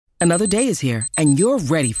Another day is here, and you're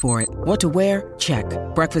ready for it. What to wear? Check.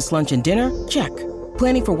 Breakfast, lunch, and dinner? Check.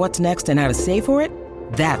 Planning for what's next and how to save for it?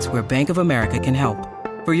 That's where Bank of America can help.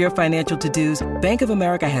 For your financial to-dos, Bank of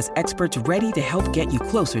America has experts ready to help get you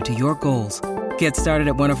closer to your goals. Get started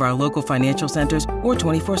at one of our local financial centers or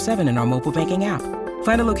 24/7 in our mobile banking app.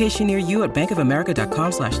 Find a location near you at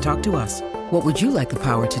bankofamerica.com/talktous. What would you like the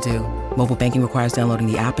power to do? Mobile banking requires downloading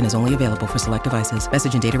the app and is only available for select devices.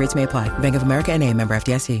 Message and data rates may apply. Bank of America NA, member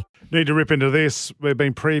FDIC. Need to rip into this. We've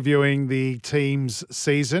been previewing the team's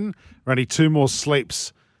season. We're only 2 more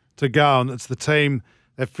sleeps to go, and it's the team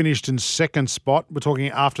that finished in second spot. We're talking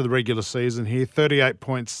after the regular season here. 38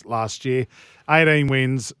 points last year, 18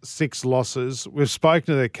 wins, 6 losses. We've spoken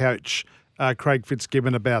to their coach, Craig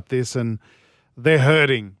Fitzgibbon, about this, and they're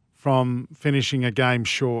hurting from finishing a game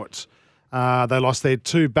short. They lost their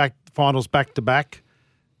 2 finals back-to-back.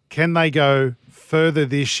 Can they go further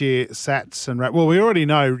this year, Sats and Rat? Well, we already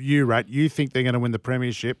know you, Rat. You think they're going to win the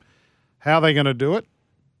premiership. How are they going to do it?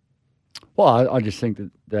 Well, I just think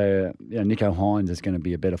that Nico Hines is going to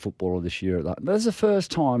be a better footballer this year. This is the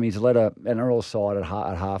first time he's led an NRL side at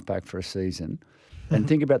halfback for a season. And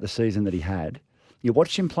think about the season that he had. You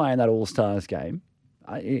watched him play in that All-Stars game.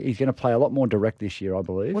 He's going to play a lot more direct this year, I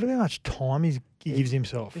believe. What about how much time he gives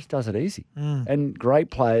himself? Just does it easy. And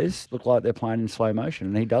great players look like they're playing in slow motion,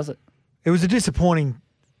 and he does it. It was a disappointing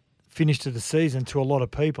finish to the season to a lot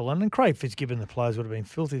of people. And then Craig Fitzgibbon, the players would have been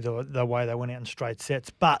filthy the way they went out in straight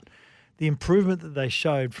sets. But the improvement that they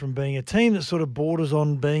showed from being a team that sort of borders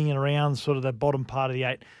on being around sort of that bottom part of the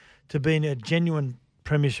 8 to being a genuine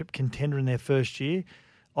premiership contender in their first year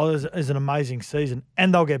is an amazing season.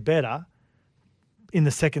 And they'll get better in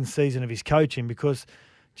the second season of his coaching because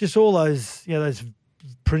just all those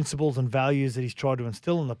principles and values that he's tried to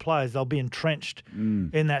instill in the players, they'll be entrenched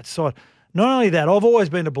in that side. Not only that, I've always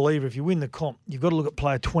been a believer if you win the comp, you've got to look at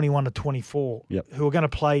player 21 to 24 who are going to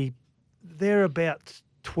play, they're about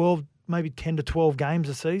 12, maybe 10 to 12 games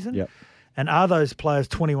a season. Yep. And are those players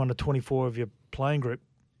 21 to 24 of your playing group,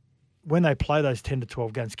 when they play those 10 to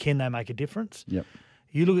 12 games, can they make a difference? Yep.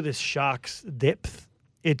 You look at this Sharks depth,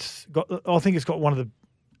 I think it's got one of the,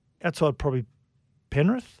 outside probably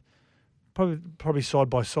Penrith, probably side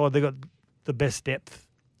by side. They've got the best depth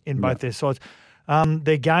in both their sides.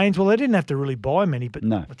 Their gains, well, they didn't have to really buy many, but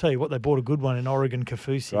no. I'll tell you what, they bought a good one in Oregon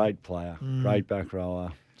Kaufusi. Great player, great back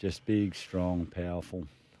rower, just big, strong, powerful.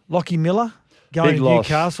 Lockie Miller going Big to loss.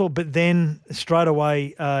 Newcastle, but then straight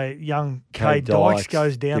away young Cade Dykes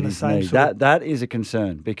goes down the same sort. That is a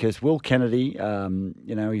concern because Will Kennedy,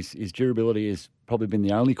 his durability has probably been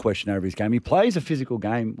the only question over his game. He plays a physical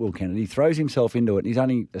game, Will Kennedy. He throws himself into it, and he's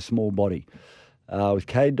only a small body. With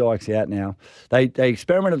Cade Dykes out now, they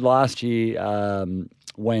experimented last year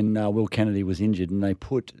when Will Kennedy was injured, and they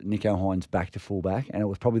put Nico Hines back to fullback, and it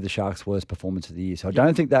was probably the Sharks' worst performance of the year. So I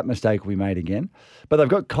don't think that mistake will be made again. But they've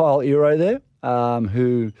got Kyle Ero there,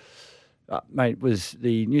 who was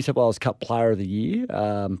the New South Wales Cup Player of the Year,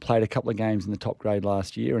 played a couple of games in the top grade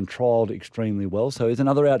last year and trialled extremely well. So he's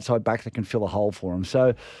another outside back that can fill a hole for him.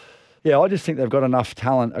 So, yeah, I just think they've got enough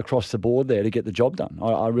talent across the board there to get the job done.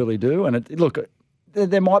 I really do. And look,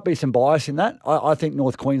 there might be some bias in that. I think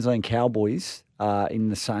North Queensland Cowboys in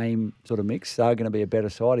the same sort of mix. They're going to be a better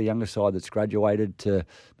side, a younger side that's graduated to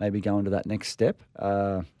maybe go into that next step.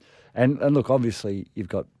 And look, obviously you've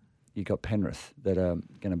got Penrith that are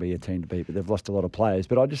going to be a team to beat, but they've lost a lot of players.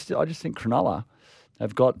 But I just think Cronulla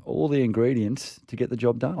have got all the ingredients to get the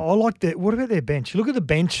job done. I like that. What about their bench? You look at the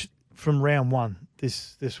bench from round 1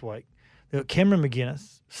 this week. They've got Cameron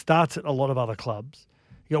McGuinness, starts at a lot of other clubs.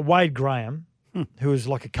 You got Wade Graham, who is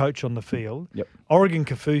like a coach on the field. Yep. Oregon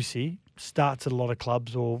Kaufusi starts at a lot of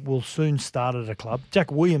clubs or will soon start at a club. Jack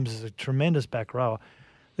Williams is a tremendous back rower.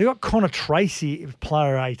 They've got Connor Tracy,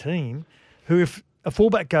 player 18, who if a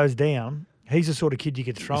fullback goes down, he's the sort of kid you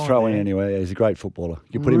could throw in anyway. He's a great footballer.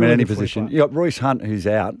 You can put him in any position. You got Royce Hunt, who's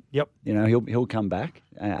out. Yep. He'll come back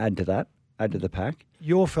and add to the pack.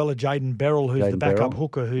 Your fella Jaden Beryl, who's the backup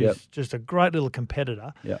hooker, who's just a great little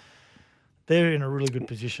competitor. Yeah. They're in a really good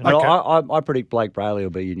position. Okay. I predict Blake Brayley will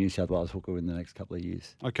be your New South Wales hooker in the next couple of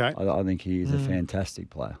years. Okay. I think he is a fantastic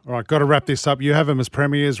player. All right, got to wrap this up. You have him as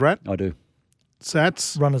premiers, Rat? I do.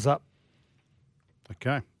 Sats? Runners up.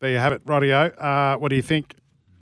 Okay, there you have it. Rightio. What do you think?